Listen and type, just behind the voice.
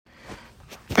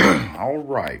All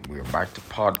right, we're back to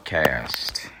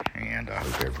podcast, and I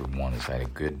hope everyone has had a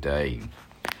good day,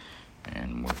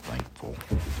 and we're thankful.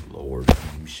 Lord,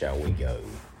 whom shall we go?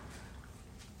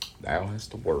 Thou hast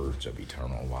the words of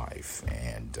eternal life,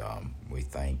 and we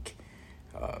thank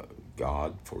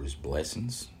God for His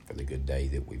blessings, for the good day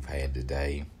that we've had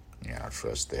today. And I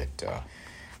trust that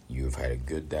you have had a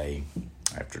good day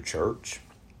after church,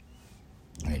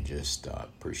 and just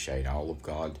appreciate all of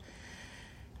God's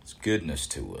goodness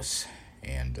to us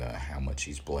and how much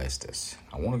He's blessed us.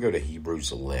 I want to go to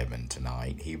Hebrews 11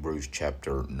 tonight. Hebrews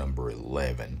chapter number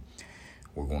 11.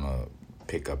 We're going to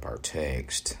pick up our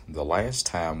text. The last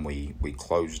time we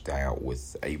closed out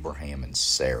with Abraham and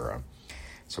Sarah.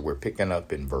 So we're picking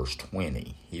up in verse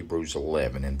 20. Hebrews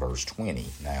 11 and verse 20.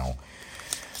 Now,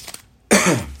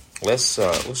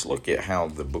 let's look at how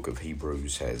the book of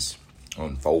Hebrews has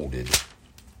unfolded.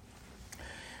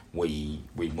 We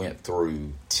went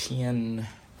through 10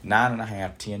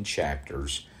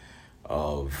 chapters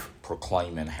of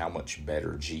proclaiming how much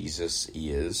better Jesus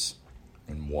is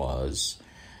and was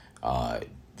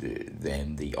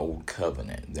than the old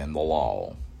covenant, than the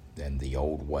law, than the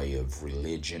old way of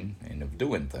religion and of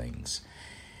doing things.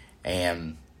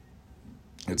 And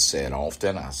it's said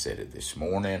often, I said it this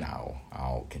morning,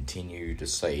 I'll continue to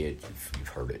say it. You've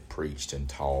heard it preached and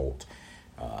taught.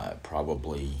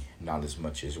 Probably not as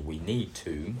much as we need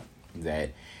to,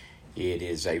 that it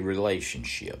is a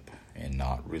relationship and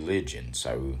not religion.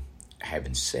 So,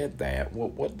 having said that,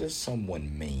 what does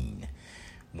someone mean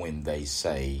when they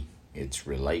say it's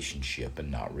relationship and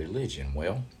not religion?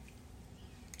 Well,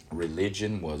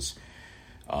 religion was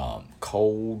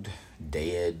cold,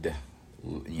 dead,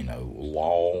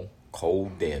 law,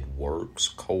 cold, dead works,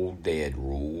 cold, dead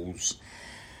rules,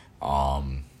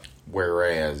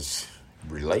 whereas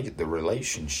the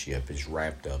relationship is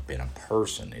wrapped up in a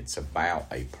person. It's about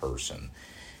a person,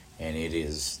 and it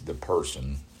is the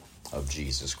person of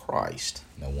Jesus Christ,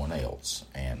 no one else.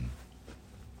 And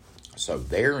so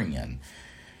therein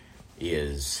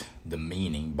is the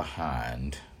meaning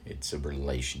behind it's a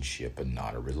relationship and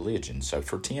not a religion. So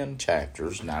for 10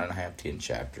 chapters, 10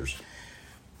 chapters,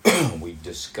 we've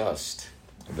discussed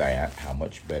that, how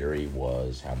much better He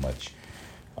was, how much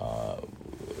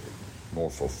more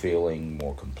fulfilling,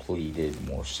 more completed,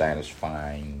 more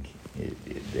satisfying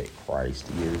that Christ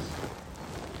is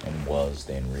and was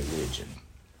than religion.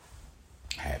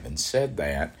 Having said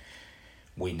that,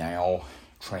 we now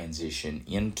transition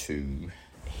into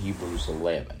Hebrews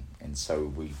 11. And so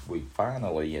we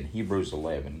finally, in Hebrews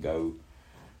 11, go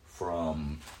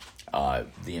from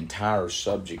the entire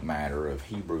subject matter of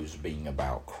Hebrews being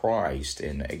about Christ.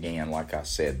 And again, like I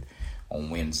said on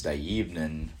Wednesday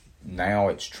evening, now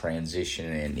it's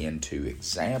transitioning into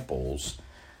examples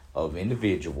of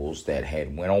individuals that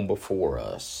had went on before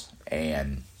us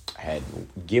and had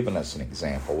given us an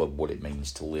example of what it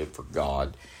means to live for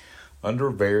God under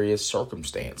various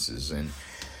circumstances, and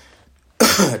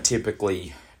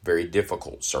typically very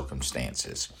difficult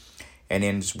circumstances. And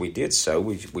as we did so,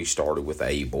 we started with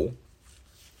Abel,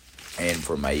 and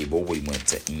from Abel we went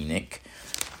to Enoch.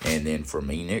 And then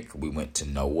from Enoch, we went to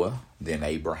Noah, then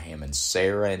Abraham and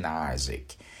Sarah and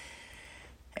Isaac.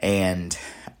 And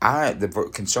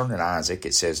concerning Isaac,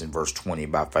 it says in verse 20,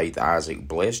 by faith Isaac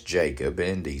blessed Jacob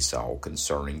and Esau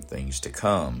concerning things to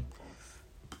come.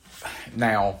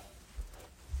 Now,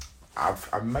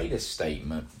 I've made a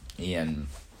statement in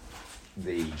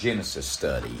the Genesis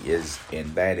study,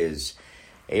 and that is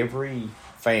every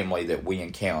family that we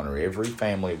encounter, every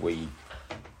family we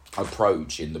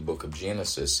approach in the book of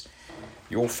Genesis,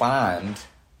 you'll find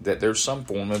that there's some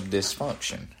form of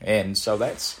dysfunction. And so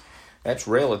that's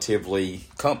relatively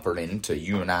comforting to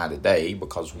you and I today,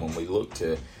 because when we look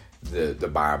to the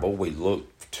Bible, we look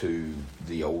to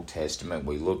the Old Testament,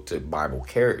 we look to Bible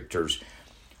characters,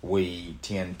 we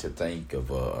tend to think of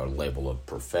a level of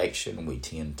perfection. We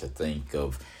tend to think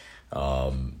of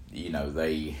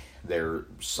they're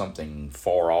something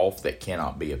far off that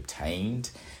cannot be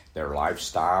obtained, their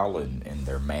lifestyle and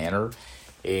their manner.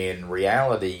 In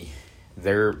reality,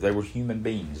 they were human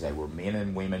beings. They were men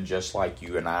and women just like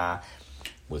you and I,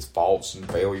 with faults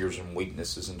and failures and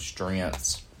weaknesses and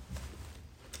strengths.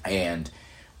 And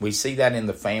we see that in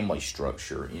the family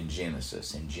structure in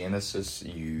Genesis. In Genesis,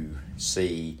 you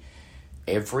see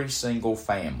every single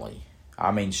family,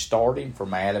 starting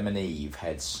from Adam and Eve,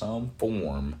 had some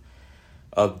form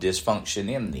of dysfunction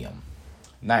in them.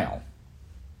 Now,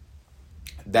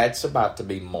 that's about to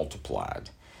be multiplied.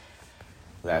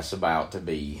 That's about to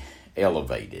be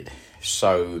elevated.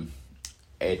 So,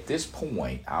 at this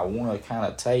point, I want to kind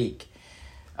of take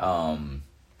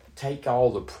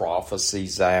all the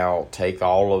prophecies out, take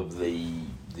all of the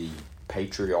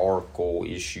patriarchal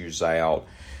issues out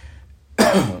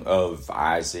of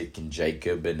Isaac and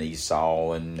Jacob and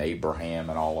Esau and Abraham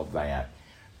and all of that.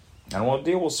 And I want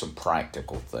to deal with some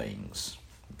practical things,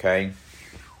 okay?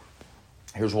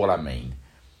 Here's what I mean.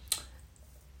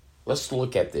 Let's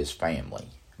look at this family,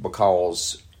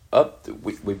 because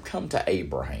we've come to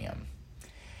Abraham.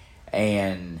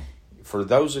 And for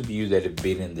those of you that have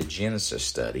been in the Genesis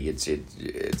study, it's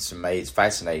amazing, it's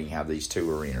fascinating how these two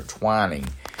are intertwining.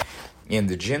 In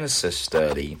the Genesis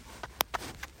study,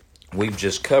 we've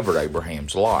just covered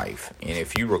Abraham's life. And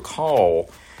if you recall,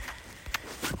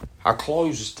 I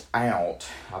closed out,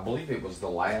 I believe it was the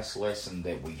last lesson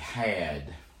that we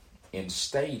had, in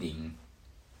stating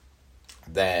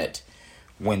that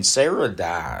when Sarah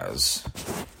dies,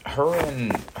 her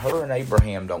and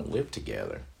Abraham don't live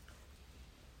together.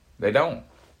 They don't.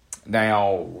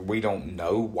 Now, we don't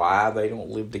know why they don't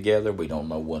live together. We don't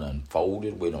know what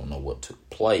unfolded. We don't know what took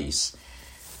place.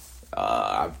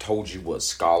 I've told you what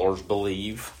scholars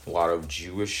believe. A lot of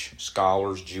Jewish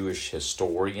scholars, Jewish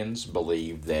historians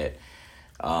believe that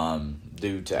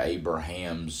due to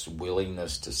Abraham's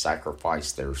willingness to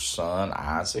sacrifice their son,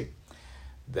 Isaac,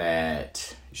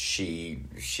 that she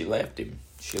left him.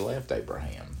 She left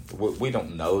Abraham. We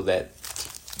don't know that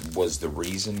was the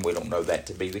reason. We don't know that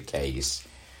to be the case.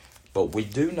 But we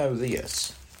do know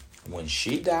this. When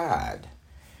she died,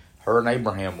 her and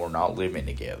Abraham were not living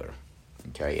together.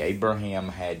 Okay, Abraham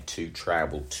had to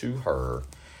travel to her,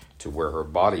 to where her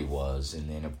body was, and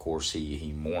then of course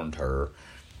he mourned her,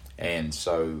 and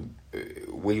so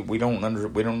we don't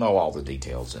know all the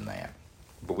details in that,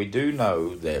 but we do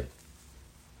know that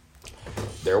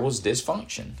there was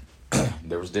dysfunction.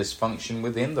 There was dysfunction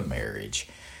within the marriage.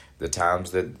 The times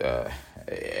that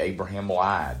Abraham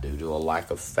lied due to a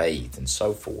lack of faith and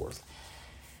so forth.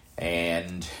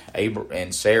 And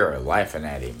Sarah laughing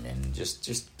at him, and just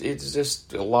it's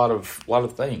just a lot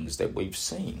of things that we've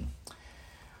seen.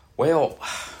 Well,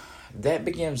 that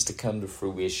begins to come to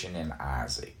fruition in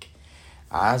Isaac.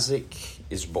 Isaac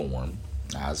is born.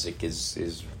 Isaac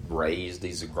is raised.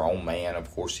 He's a grown man.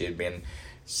 Of course, he had been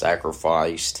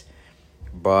sacrificed.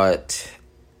 But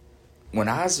when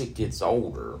Isaac gets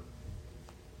older,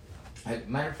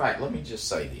 matter of fact, let me just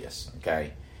say this,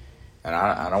 okay? And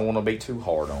I don't want to be too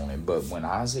hard on him, but when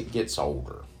Isaac gets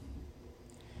older,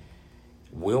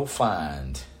 we'll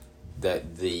find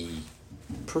that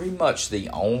pretty much the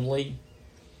only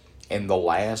and the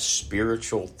last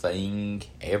spiritual thing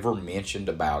ever mentioned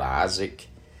about Isaac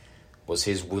was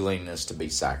his willingness to be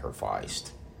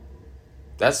sacrificed.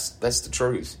 That's the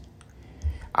truth.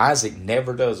 Isaac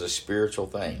never does a spiritual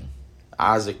thing.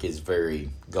 Isaac is very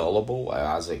gullible.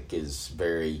 Isaac is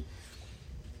very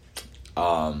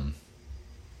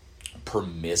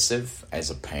permissive as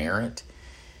a parent.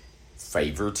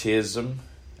 Favoritism,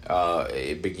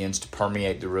 it begins to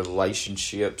permeate the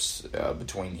relationships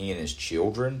between he and his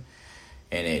children,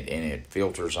 and it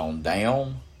filters on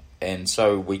down. And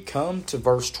so we come to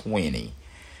verse 20.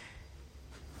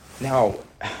 Now,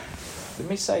 let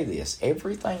me say this.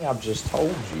 Everything I've just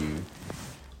told you,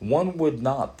 one would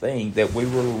not think that we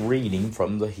were reading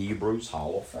from the Hebrews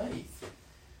Hall of Faith.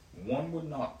 One would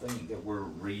not think that we're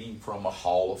reading from a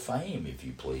Hall of Fame, if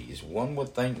you please. One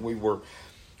would think we were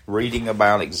reading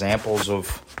about examples of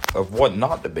what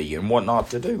not to be and what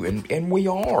not to do. And we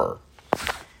are.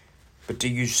 But do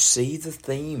you see the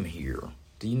theme here?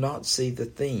 Do you not see the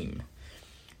theme?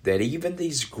 That even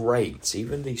these greats,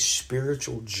 even these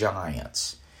spiritual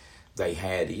giants, they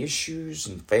had issues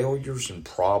and failures and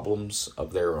problems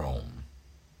of their own.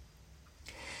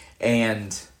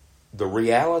 And the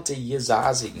reality is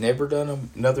Isaac never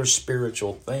done another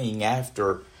spiritual thing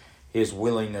after his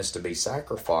willingness to be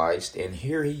sacrificed, and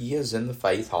here he is in the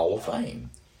Faith Hall of Fame.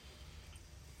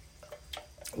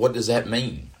 What does that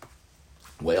mean?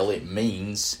 Well, it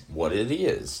means what it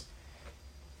is.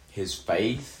 His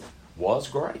faith was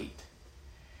great,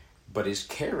 but his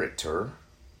character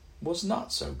was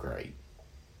not so great.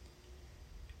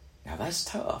 Now that's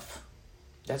tough.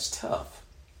 That's tough.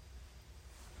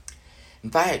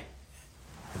 In fact,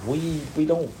 we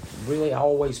don't really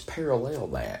always parallel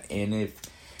that. And if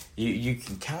you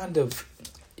can kind of,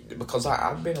 because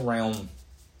I've been around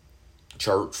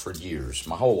church for years,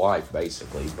 my whole life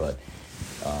basically, but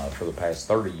for the past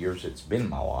 30 years it's been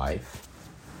my life.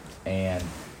 And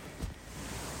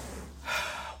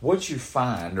what you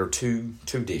find are two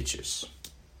ditches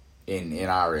in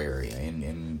our area,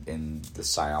 in the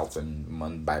South, and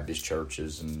among Baptist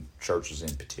churches and churches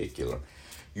in particular.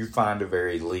 You find a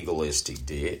very legalistic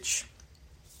ditch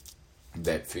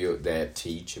that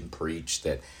teach and preach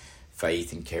that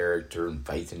faith and character, and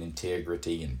faith and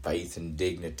integrity, and faith and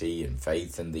dignity, and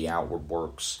faith in the outward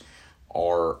works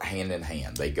are hand in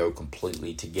hand. They go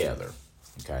completely together.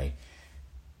 Okay?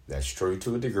 That's true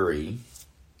to a degree.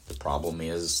 The problem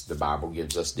is the Bible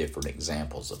gives us different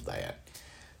examples of that,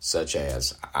 such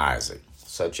as Isaac,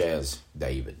 such as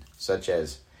David, such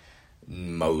as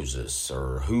Moses,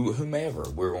 or whomever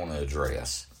we're going to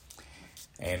address.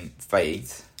 And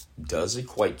faith does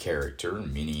equate character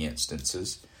in many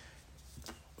instances,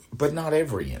 but not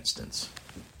every instance.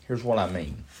 Here's what I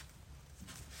mean.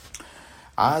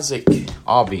 Isaac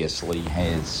obviously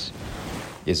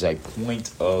is a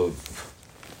point of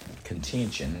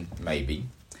contention, maybe,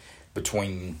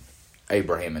 between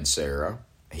Abraham and Sarah.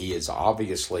 He is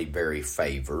obviously very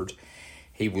favored.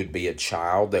 He would be a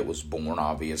child that was born,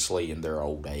 obviously, in their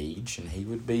old age, and he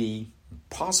would be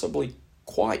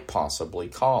quite possibly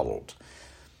coddled,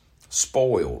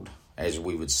 spoiled, as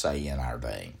we would say in our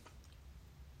day.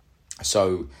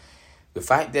 So, the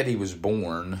fact that he was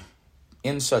born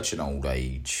in such an old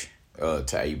age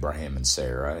to Abraham and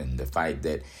Sarah, and the fact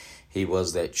that he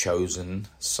was that chosen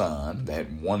son,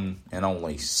 that one and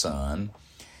only son.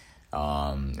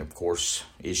 Of course,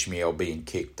 Ishmael being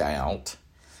kicked out.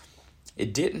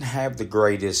 It didn't have the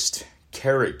greatest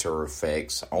character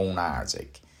effects on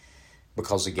Isaac.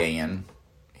 Because again,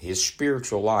 his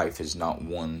spiritual life is not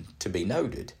one to be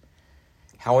noted.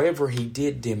 However, he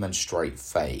did demonstrate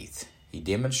faith. He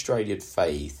demonstrated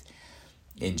faith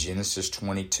in Genesis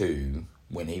 22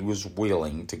 when he was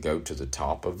willing to go to the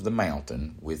top of the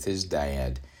mountain with his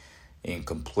dad in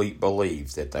complete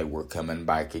belief that they were coming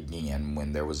back again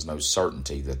when there was no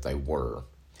certainty that they were.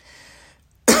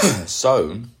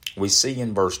 So, we see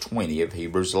in verse 20 of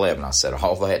Hebrews 11, I said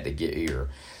all that to get here.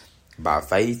 By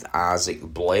faith, Isaac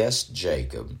blessed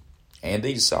Jacob and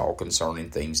Esau concerning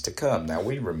things to come. Now,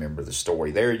 we remember the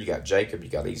story there. You got Jacob, you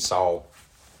got Esau.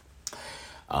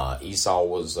 Esau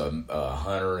was a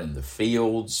hunter in the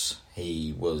fields.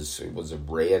 He was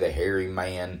a hairy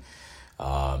man.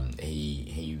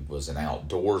 He was an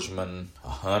outdoorsman, a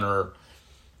hunter.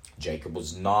 Jacob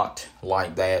was not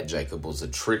like that. Jacob was a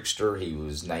trickster.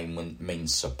 His name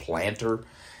means supplanter.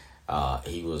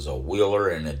 He was a wheeler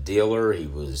and a dealer. He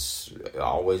was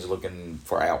always looking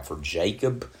out for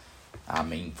Jacob. I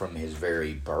mean, from his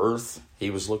very birth, he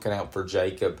was looking out for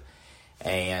Jacob.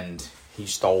 And he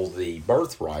stole the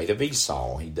birthright of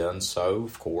Esau. He done so,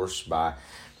 of course, by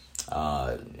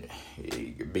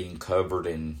being covered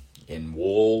in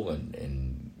wool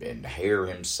and hair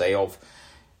himself,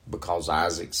 because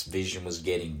Isaac's vision was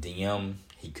getting dim.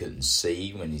 He couldn't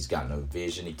see. When he's got no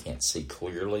vision, he can't see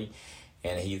clearly.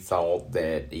 And he thought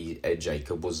that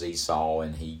Jacob was Esau,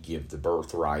 and he'd give the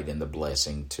birthright and the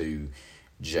blessing to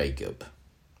Jacob.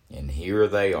 And here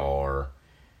they are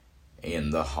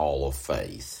in the hall of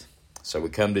faith. So we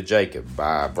come to Jacob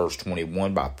by verse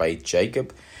 21. By faith,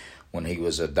 Jacob, when he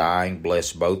was dying,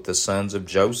 blessed both the sons of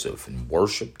Joseph and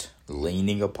worshipped,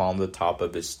 leaning upon the top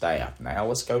of his staff. Now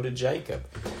let's go to Jacob.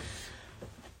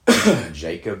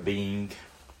 Jacob being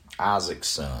Isaac's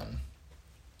son.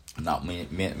 Not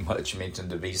much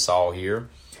mentioned of Esau here,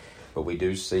 but we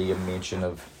do see a mention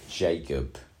of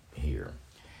Jacob here.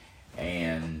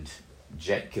 And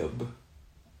Jacob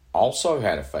also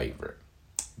had a favorite.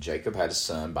 Jacob had a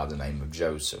son by the name of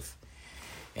Joseph.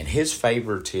 And his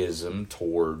favoritism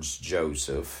towards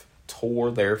Joseph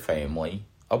tore their family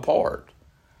apart.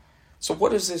 So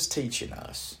what is this teaching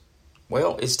us?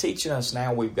 Well, it's teaching us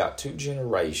now we've got two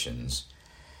generations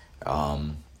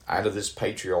out of this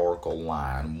patriarchal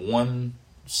line. One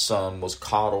son was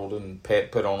coddled and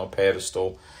put on a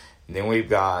pedestal. And then we've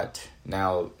got,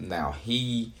 now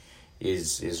he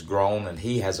is grown and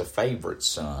he has a favorite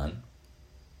son.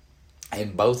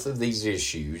 And both of these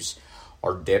issues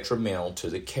are detrimental to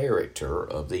the character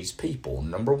of these people.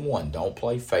 Number one, don't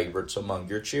play favorites among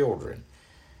your children.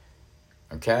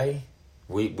 Okay?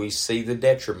 We see the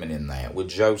detriment in that with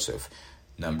Joseph.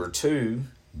 Number two,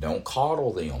 don't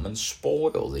coddle them and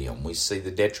spoil them. We see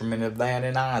the detriment of that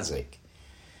in Isaac.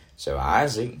 So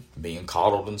Isaac, being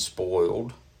coddled and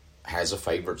spoiled, has a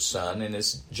favorite son, and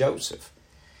it's Joseph.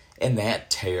 And that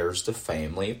tears the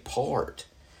family apart.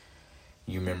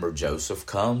 You remember Joseph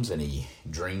comes and he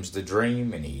dreams the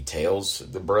dream and he tells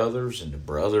the brothers, and the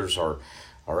brothers are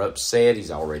upset.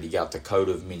 He's already got the coat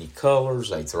of many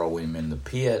colors. They throw him in the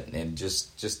pit, and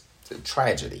just a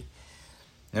tragedy.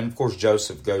 And of course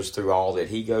Joseph goes through all that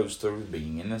he goes through,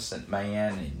 being an innocent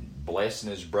man and blessing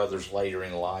his brothers later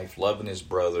in life, loving his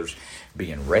brothers,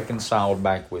 being reconciled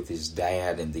back with his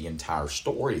dad, and the entire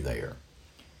story there.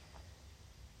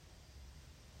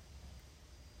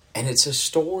 And it's a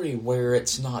story where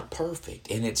it's not perfect,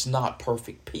 and it's not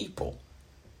perfect people.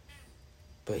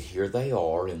 But here they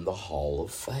are in the hall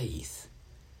of faith.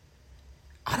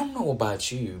 I don't know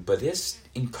about you, but this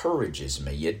encourages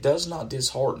me. It does not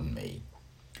dishearten me.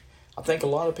 I think a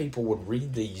lot of people would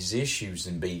read these issues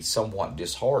and be somewhat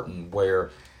disheartened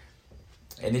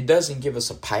and it doesn't give us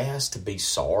a pass to be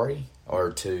sorry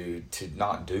or to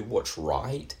not do what's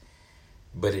right,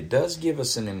 but it does give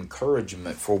us an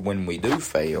encouragement for when we do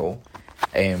fail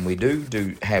and we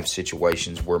do have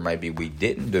situations where maybe we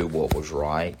didn't do what was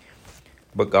right,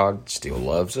 but God still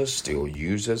loves us, still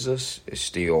uses us,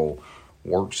 still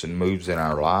works and moves in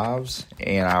our lives,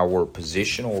 and our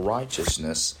positional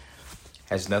righteousness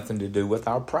has nothing to do with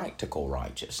our practical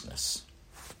righteousness.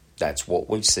 That's what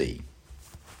we see.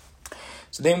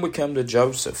 So then we come to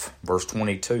Joseph, verse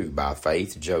 22. By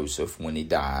faith, Joseph, when he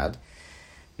died,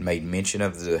 made mention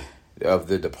of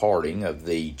the departing of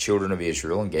the children of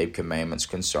Israel and gave commandments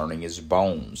concerning his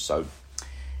bones. So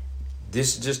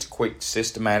this is just a quick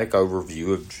systematic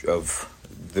overview of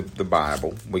the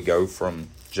Bible. We go from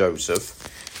Joseph.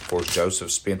 Of course,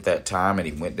 Joseph spent that time and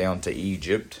he went down to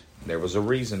Egypt. There was a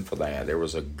reason for that. There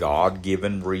was a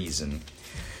God-given reason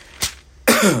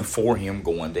for him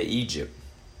going to Egypt.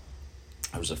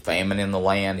 There was a famine in the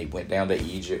land. He went down to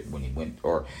Egypt when he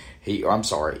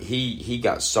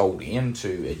got sold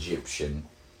into Egyptian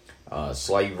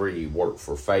slavery. He worked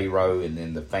for Pharaoh, and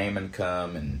then the famine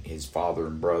come, and his father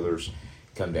and brothers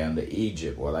come down to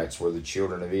Egypt. Well, that's where the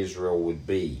children of Israel would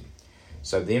be.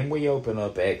 So then we open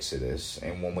up Exodus,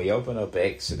 and when we open up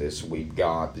Exodus, we've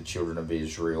got the children of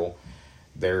Israel.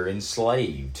 They're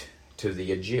enslaved to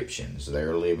the Egyptians.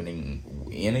 They're living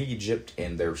in Egypt,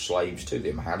 and they're slaves to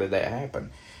them. How did that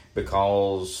happen?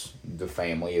 Because the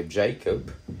family of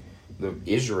Jacob,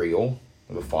 Israel,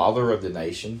 the father of the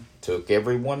nation, took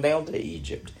everyone down to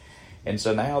Egypt. And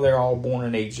so now they're all born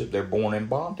in Egypt. They're born in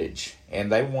bondage,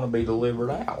 and they want to be delivered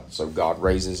out. So God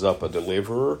raises up a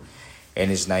deliverer, and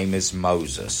his name is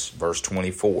Moses. Verse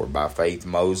 24, by faith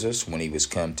Moses, when he was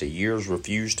come to years,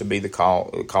 refused to be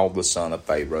called the son of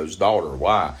Pharaoh's daughter.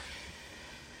 Why?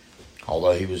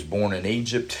 Although he was born in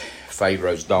Egypt,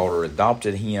 Pharaoh's daughter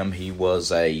adopted him. He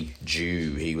was a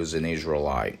Jew. He was an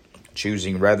Israelite,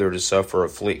 choosing rather to suffer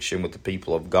affliction with the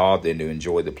people of God than to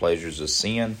enjoy the pleasures of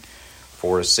sin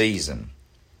for a season,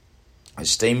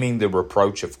 esteeming the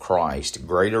reproach of Christ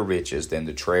greater riches than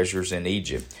the treasures in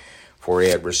Egypt, for he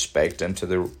had respect unto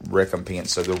the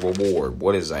recompense of the reward.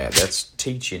 What is that? That's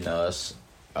teaching us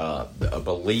a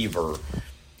believer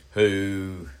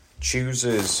who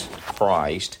chooses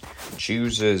Christ,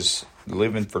 chooses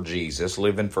living for Jesus,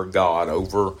 living for God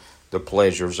over the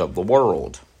pleasures of the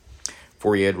world.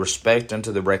 For he had respect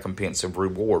unto the recompense of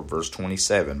reward. Verse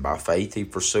 27, by faith he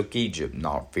forsook Egypt,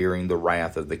 not fearing the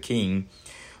wrath of the king,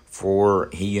 for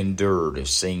he endured,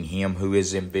 seeing him who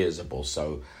is invisible.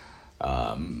 So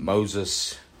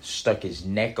Moses stuck his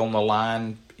neck on the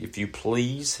line, if you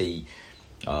please. He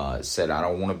said, I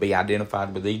don't want to be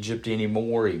identified with Egypt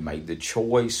anymore. He made the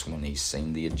choice when he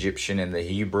seen the Egyptian and the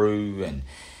Hebrew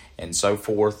and so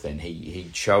forth. And he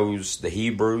chose the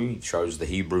Hebrew. He chose the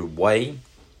Hebrew way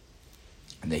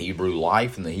and the Hebrew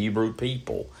life and the Hebrew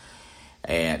people.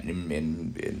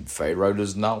 And Pharaoh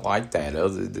does not like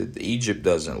that. Egypt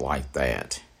doesn't like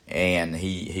that. And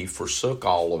he forsook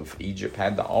all of Egypt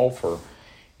had to offer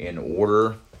in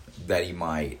order that he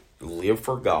might live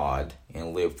for God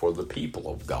and live for the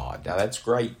people of God. Now that's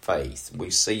great faith. We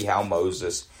see how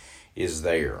Moses is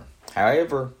there.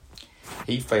 However,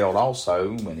 he failed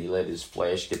also when he let his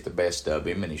flesh get the best of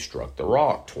him, and he struck the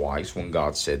rock twice when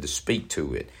God said to speak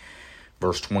to it.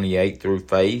 Verse 28, through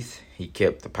faith he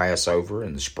kept the Passover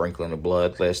and the sprinkling of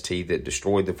blood, lest he that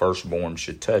destroyed the firstborn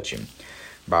should touch him.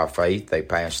 By faith they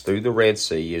passed through the Red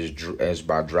Sea as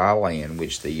by dry land,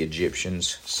 which the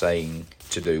Egyptians, saying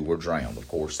to do, were drowned. Of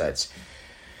course, that's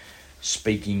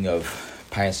speaking of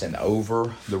passing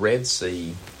over the Red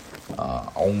Sea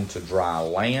onto dry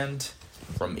land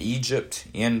from Egypt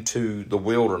into the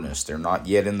wilderness. They're not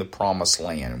yet in the promised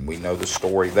land, and we know the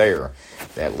story there.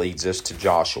 That leads us to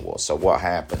Joshua. So what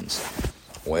happens?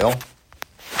 Well,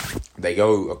 they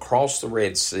go across the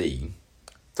Red Sea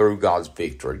through God's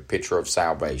victory, picture of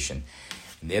salvation.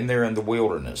 And then they're in the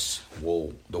wilderness.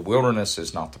 Well, the wilderness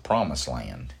is not the promised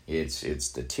land. It's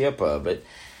the tip of it,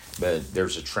 but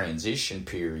there's a transition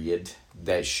period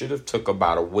that should have took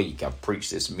about a week. I've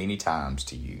preached this many times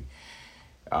to you.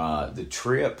 The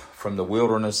trip from the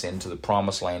wilderness into the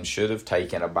promised land should have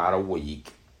taken about a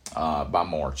week by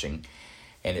marching,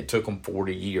 and it took them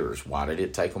 40 years. Why did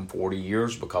it take them 40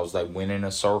 years? Because they went in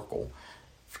a circle.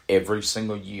 every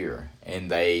single year.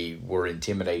 And they were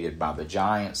intimidated by the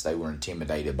giants. They were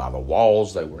intimidated by the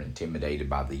walls. They were intimidated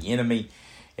by the enemy.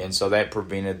 And so that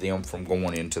prevented them from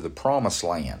going into the promised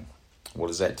land. What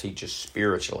does that teach us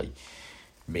spiritually?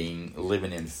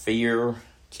 Living in fear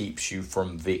keeps you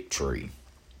from victory.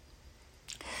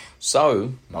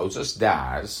 So Moses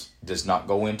does not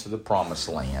go into the promised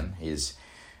land. His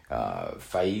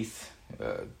faith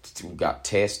got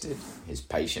tested. His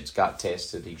patience got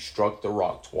tested. He struck the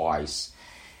rock twice,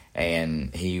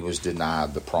 and he was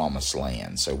denied the promised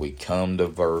land. So we come to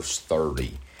verse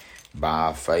 30.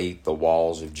 By faith, the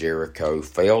walls of Jericho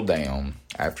fell down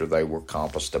after they were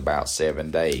compassed about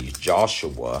 7 days.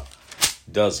 Joshua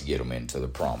does get them into the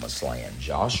promised land.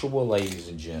 Joshua, ladies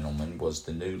and gentlemen, was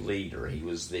the new leader. He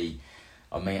was the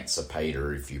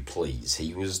emancipator, if you please.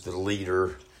 He was the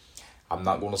leader. I'm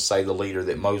not going to say the leader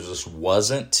that Moses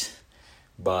wasn't,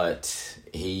 but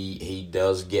he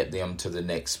does get them to the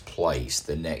next place,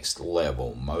 the next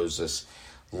level. Moses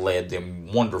led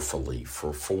them wonderfully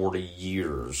for 40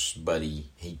 years, but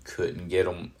he couldn't get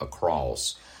them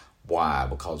across. Why?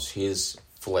 Because his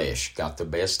flesh got the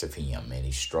best of him, and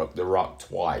he struck the rock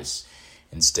twice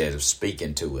instead of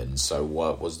speaking to it. And so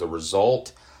what was the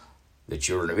result? The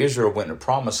children of Israel went to the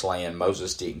promised land.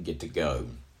 Moses didn't get to go.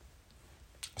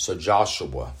 So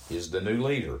Joshua is the new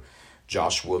leader.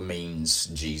 Joshua means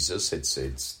Jesus.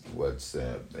 It's what's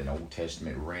an Old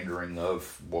Testament rendering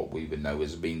of what we would know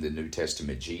as being the New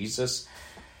Testament Jesus.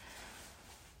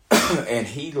 And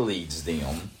he leads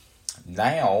them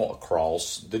now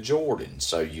across the Jordan.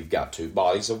 So you've got two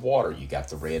bodies of water. You got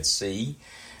the Red Sea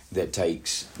that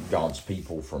takes God's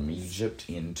people from Egypt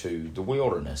into the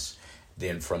wilderness.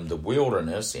 Then from the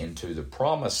wilderness into the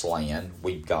promised land,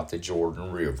 we've got the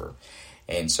Jordan River.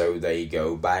 And so they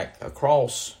go back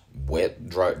across wet,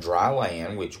 dry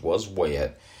land, which was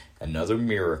wet. Another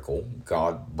miracle,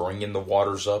 God bringing the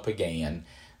waters up again,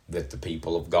 that the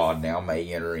people of God now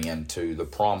may enter into the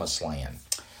promised land.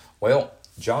 Well,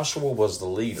 Joshua was the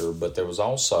leader, but there was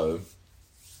also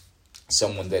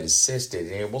someone that assisted,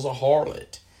 and it was a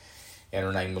harlot, and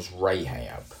her name was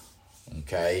Rahab.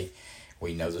 Okay,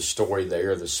 we know the story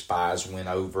there. The spies went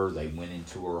over, they went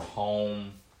into her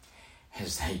home.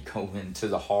 As they go into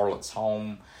the harlot's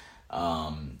home,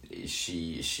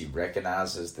 she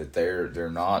recognizes that they're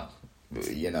not,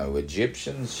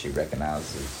 Egyptians. She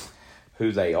recognizes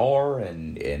who they are,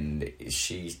 and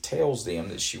she tells them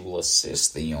that she will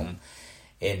assist them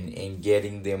in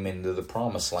getting them into the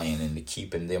promised land and to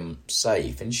keeping them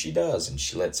safe. And she does, and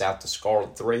she lets out the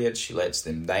scarlet thread. She lets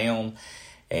them down,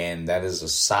 and that is a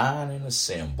sign and a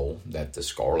symbol that the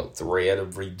scarlet thread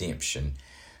of redemption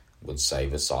would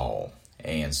save us all.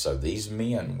 And so these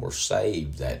men were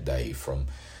saved that day from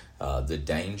the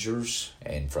dangers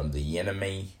and from the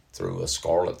enemy through a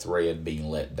scarlet thread being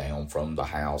let down from the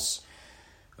house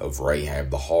of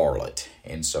Rahab the harlot.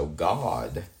 And so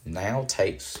God now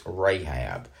takes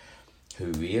Rahab,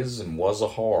 who is and was a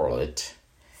harlot,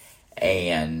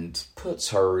 and puts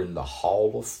her in the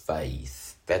hall of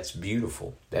faith. That's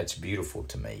beautiful. That's beautiful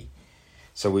to me.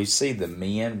 So we see the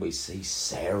men, we see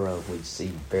Sarah, we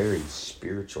see very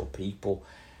spiritual people,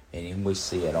 and then we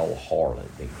see an old harlot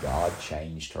that God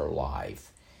changed her life,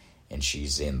 and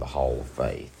she's in the hall of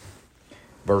faith.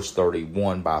 Verse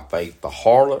 31, by faith the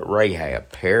harlot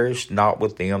Rahab perished not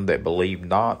with them that believed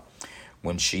not,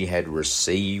 when she had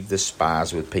received the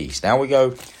spies with peace. Now we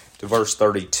go to verse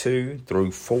 32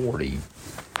 through 40.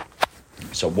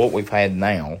 So what we've had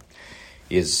now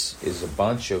is a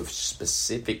bunch of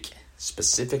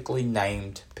specifically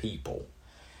named people.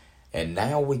 And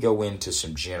now we go into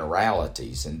some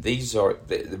generalities. And these are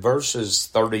the verses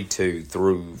 32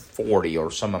 through 40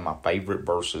 are some of my favorite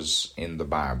verses in the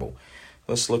Bible.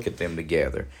 Let's look at them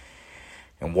together.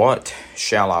 And what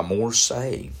shall I more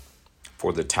say?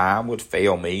 For the time would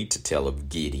fail me to tell of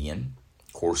Gideon.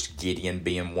 Of course, Gideon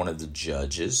being one of the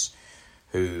judges,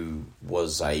 who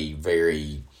was a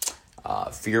very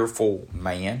fearful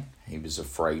man. He was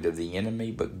afraid of the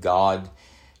enemy, but God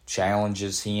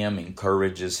challenges him,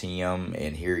 encourages him,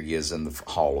 and here he is in the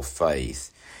hall of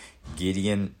faith.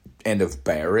 Gideon, and of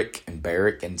Barak,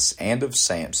 and of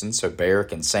Samson. So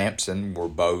Barak and Samson were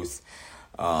both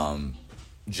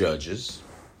judges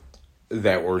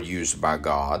that were used by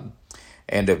God.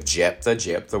 And of Jephthah.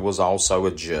 Jephthah was also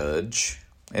a judge.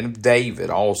 And of David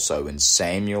also, and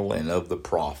Samuel, and of the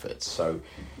prophets. So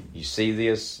you see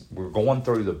this, we're going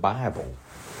through the Bible.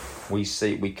 We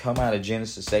come out of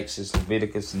Genesis, Exodus,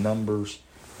 Leviticus, Numbers,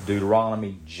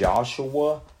 Deuteronomy,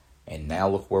 Joshua, and now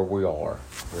look where we are.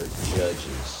 We're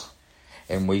Judges.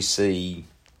 And we see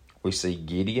We see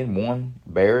Gideon 1,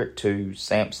 Barak 2,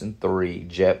 Samson 3,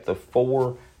 Jephthah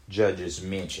 4, judges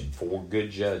mentioned, 4 good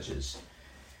judges.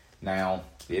 Now,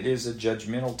 it is a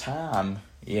judgmental time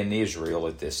in Israel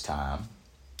at this time.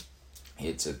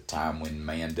 It's a time when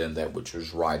man done that which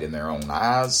was right in their own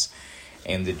eyes,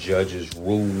 and the judges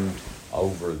ruled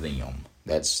over them.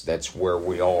 That's where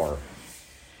we are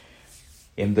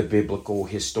in the biblical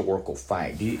historical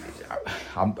fact.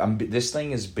 This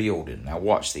thing is building. Now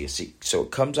watch this. So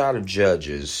it comes out of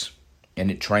Judges,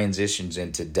 and it transitions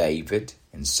into David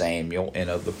and Samuel and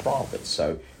of the prophets.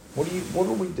 So what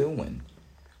are we doing?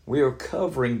 We are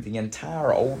covering the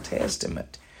entire Old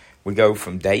Testament. We go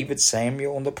from David,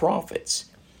 Samuel, and the prophets.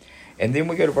 And then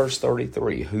we go to verse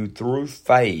 33, who through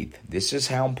faith, this is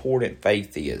how important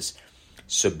faith is,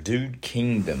 subdued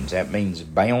kingdoms, that means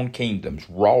bound kingdoms,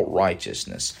 wrought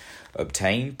righteousness,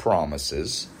 obtained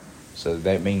promises. So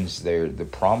that means the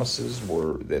promises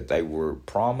were that they were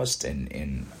promised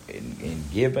and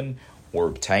given were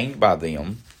obtained by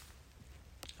them.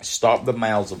 Stopped the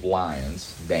mouths of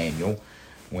lions. Daniel,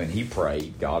 when he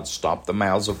prayed, God stopped the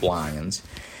mouths of lions.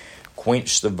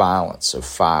 Quenched the violence of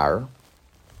fire.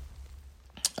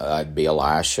 It'd be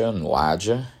Elisha and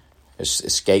Elijah.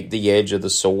 Escaped the edge of the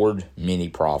sword, many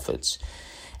prophets.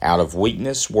 Out of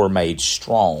weakness were made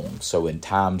strong. So in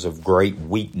times of great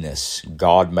weakness,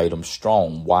 God made them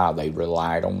strong. Why? They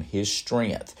relied on His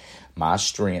strength. My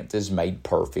strength is made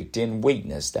perfect in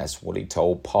weakness. That's what He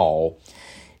told Paul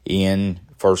in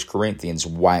 1 Corinthians.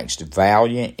 Waxed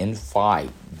valiant in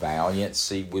fight.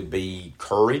 Valiancy would be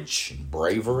courage and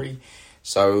bravery.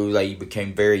 So they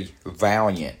became very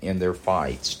valiant in their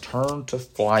fights. Turned to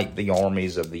flight the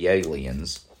armies of the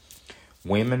aliens.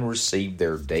 Women received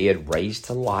their dead raised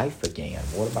to life again.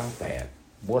 What about that?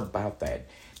 What about that?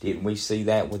 Didn't we see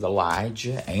that with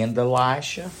Elijah and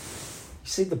Elisha? You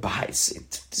see the bites.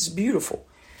 It's beautiful.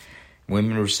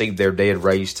 Women received their dead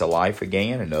raised to life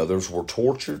again, and others were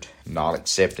tortured, not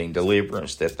accepting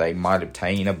deliverance, that they might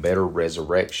obtain a better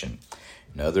resurrection.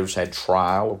 And others had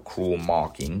trial of cruel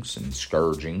mockings and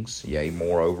scourgings, yea,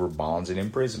 moreover, bonds and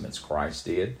imprisonments. Christ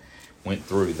went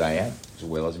through that, as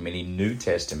well as many New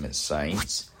Testament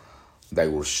saints. They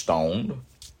were stoned,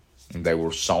 and they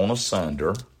were sawn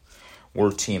asunder,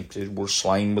 were tempted, were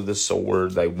slain with the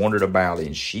sword. They wandered about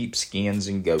in sheepskins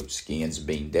and goatskins,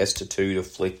 being destitute,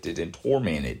 afflicted, and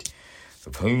tormented,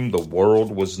 of whom the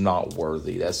world was not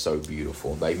worthy. That's so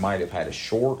beautiful. They might have had a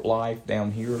short life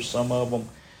down here, some of them,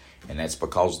 and that's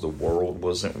because the world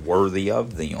wasn't worthy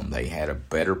of them. They had a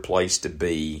better place to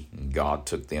be, and God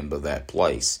took them to that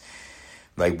place.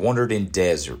 They wandered in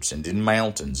deserts and in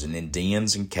mountains and in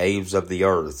dens and caves of the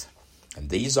earth. And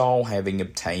these all, having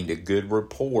obtained a good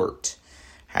report.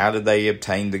 How did they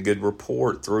obtain the good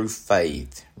report? Through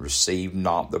faith, received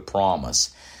not the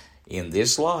promise. In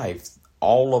this life,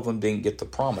 all of them didn't get the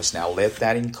promise. Now let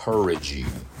that encourage you,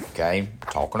 okay?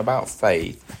 Talking about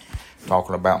faith.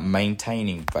 Talking about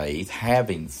maintaining faith,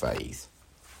 having faith.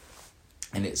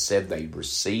 And it said they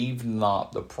received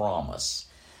not the promise.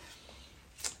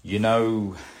 You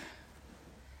know,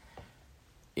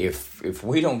 if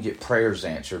we don't get prayers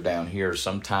answered down here,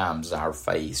 sometimes our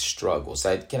faith struggles.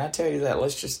 Can I tell you that?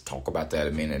 Let's just talk about that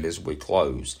a minute as we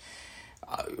close.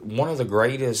 One of the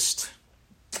greatest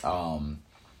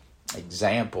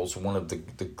examples, one of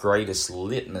the greatest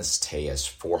litmus tests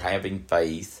for having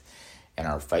faith, and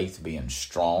our faith being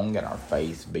strong and our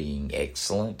faith being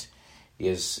excellent,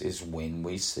 is when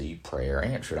we see prayer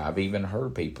answered. I've even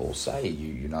heard people say,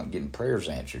 you're not getting prayers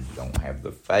answered, you don't have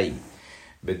the faith.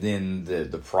 But then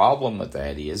the problem with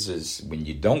that is when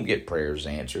you don't get prayers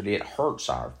answered, it hurts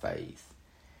our faith.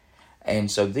 And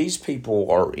so these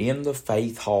people are in the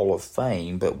Faith Hall of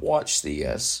Fame, but watch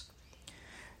this.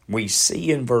 We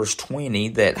see in verse 20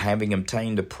 that having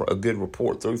obtained a good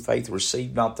report through faith,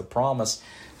 received not the promise.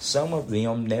 Some of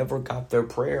them never got their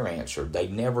prayer answered. They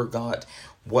never got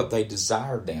what they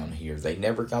desired down here. They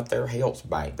never got their health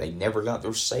back. They never got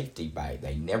their safety back.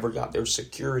 They never got their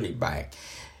security back.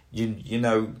 You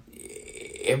know,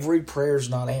 every prayer is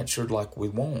not answered like we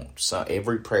want. So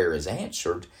every prayer is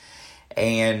answered.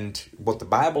 And what the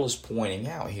Bible is pointing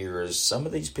out here is some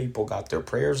of these people got their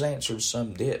prayers answered,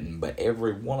 some didn't. But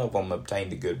every one of them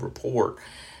obtained a good report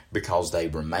because they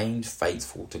remained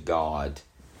faithful to God,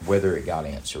 whether it got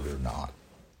answered or not.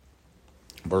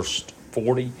 Verse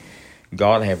 40,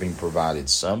 God having provided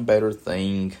some better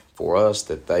thing for us,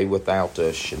 that they without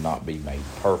us should not be made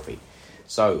perfect.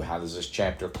 So, how does this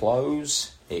chapter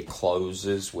close? It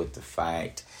closes with the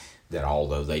fact that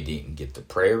although they didn't get the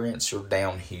prayer answered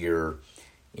down here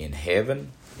in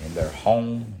heaven, in their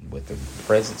home, with the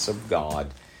presence of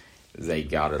God, they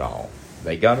got it all.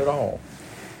 They got it all.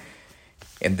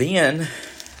 And then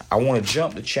I want to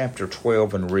jump to chapter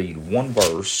 12 and read one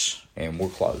verse, and we're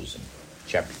closing.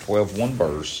 Chapter 12, one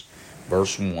verse,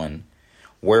 verse 1.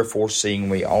 Wherefore, seeing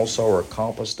we also are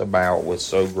compassed about with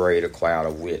so great a cloud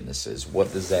of witnesses.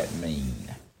 What does that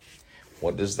mean?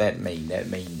 What does that mean? That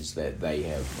means that they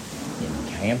have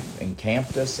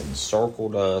encamped us,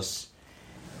 encircled us,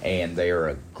 and they are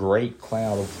a great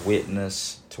cloud of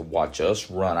witness to watch us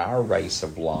run our race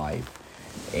of life.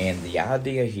 And the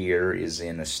idea here is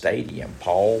in a stadium.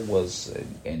 Paul was,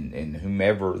 and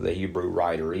whomever the Hebrew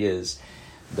writer is,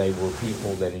 they were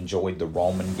people that enjoyed the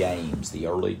Roman games, the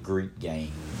early Greek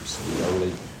games, the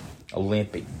early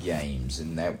Olympic games.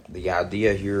 And that the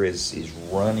idea here is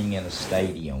running in a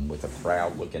stadium with a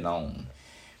crowd looking on.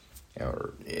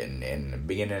 And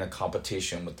being in a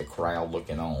competition with the crowd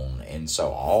looking on. And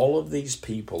so all of these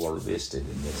people are listed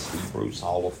in this Hebrews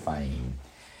Hall of Fame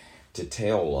to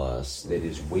tell us that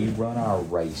as we run our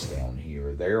race down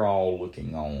here, they're all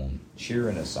looking on,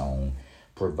 cheering us on,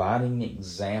 providing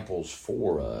examples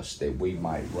for us that we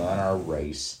might run our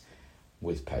race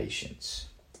with patience.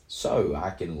 So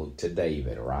I can look to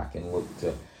David, or I can look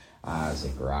to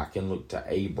Isaac, or I can look to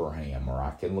Abraham, or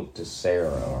I can look to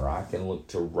Sarah, or I can look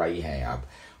to Rahab,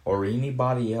 or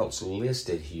anybody else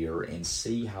listed here and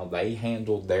see how they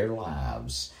handled their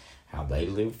lives, how they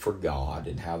lived for God,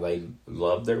 and how they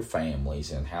loved their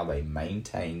families, and how they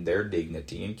maintained their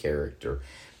dignity and character,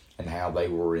 and how they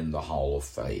were in the hall of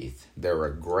faith. They're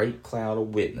a great cloud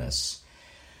of witness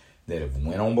that have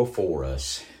went on before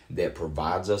us that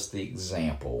provides us the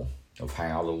example of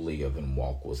how to live and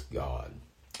walk with God.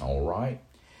 All right?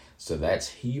 So that's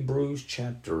Hebrews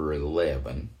chapter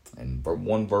 11 and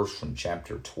one verse from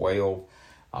chapter 12.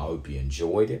 I hope you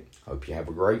enjoyed it. Hope you have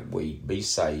a great week. Be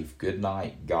safe. Good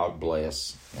night. God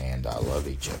bless. And I love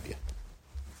each of you.